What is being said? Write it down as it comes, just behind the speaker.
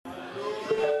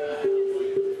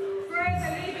Praise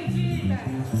the living Jesus.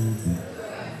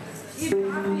 If you're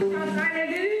happy, shout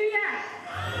hallelujah.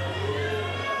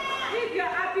 If you're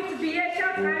happy to be here,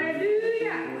 shout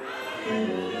hallelujah.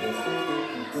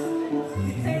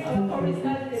 You take our chorus,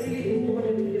 that's the really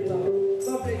important in the world.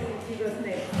 God bless you in Jesus'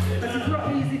 name. But it's not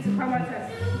easy to come at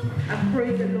us and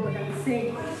praise the Lord and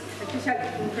sing.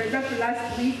 Especially, for example,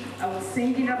 last week I was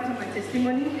singing after my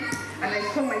testimony, and I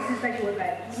saw my sister. She was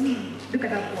like, look at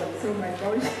that voice. Oh my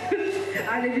gosh.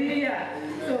 Hallelujah.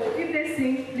 So if they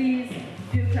sing, please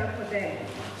do clap for them.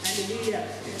 Hallelujah.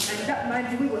 And that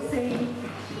man we was saying,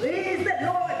 praise the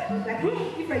Lord. I was like,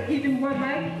 if I give him one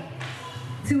mic,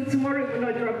 till tomorrow he will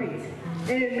not drop it.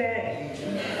 Amen.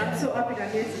 I'm so happy that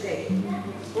I'm here today.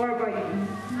 What about you?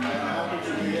 I'm happy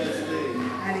to be here today.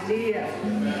 Hallelujah.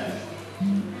 Amen.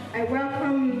 I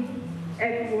welcome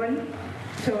everyone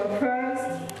to our first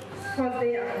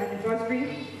day of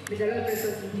anniversary. May the Lord bless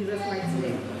us in Jesus' mighty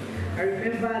name. I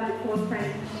remember the first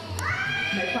time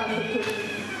my pastor told me,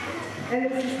 hello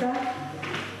sister,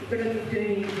 we're going to be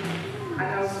doing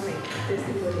announcement,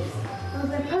 testimonies. I was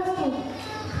like, Pastor,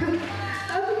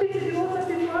 I've been to the water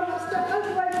before, how do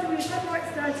I do it? How do I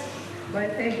start? But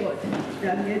thank God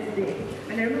that I'm here today.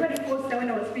 And I remember the first time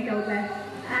when I was speaking, I was like,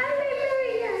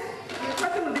 hallelujah. The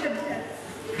pastor was there.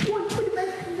 One, put it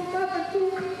back in the mouth and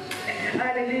talk.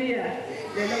 Hallelujah.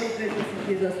 The Lord will bless us in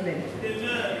Jesus' name.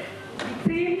 Amen. The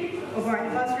theme of our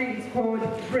anniversary is called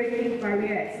Breaking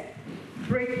Barriers.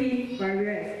 Breaking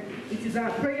Barriers. It is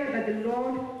our prayer that the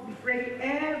Lord will break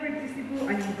every visible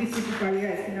and invisible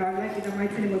barriers in our life in the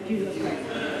mighty name of Jesus Christ.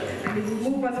 And He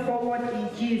will move us forward in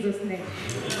Jesus' name.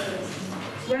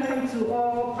 Welcome to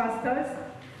all pastors,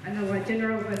 and our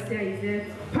general overseer is there,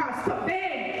 Pastor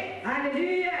Ben.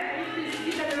 Hallelujah. Please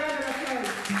give them a round of applause.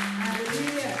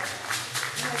 Hallelujah.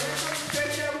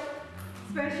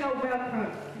 Special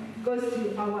welcome goes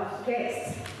to our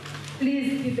guests.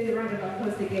 Please give them a round of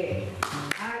applause again.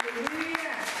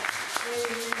 Hallelujah.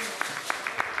 Amen.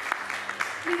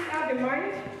 Please have in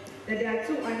mind that there are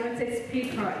two anointed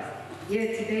speakers here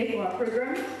today for our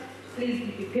program. Please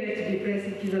be prepared to be blessed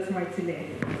in Jesus' mighty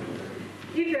name.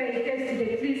 If you are a guest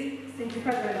today, please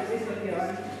simplify by the raise of your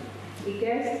hand. A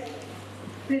guest,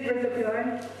 please raise up your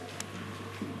hand.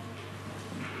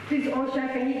 Please,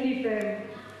 Osha, can you give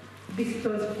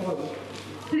visitors form?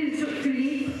 Please,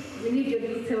 we need your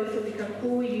details so we can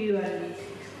call you and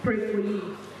pray for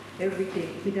you every day.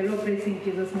 May the Lord bless you in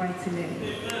Jesus' mighty name.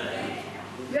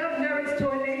 We have Mary's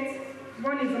toilet.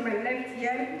 One is on my left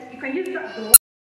here. You can use that door.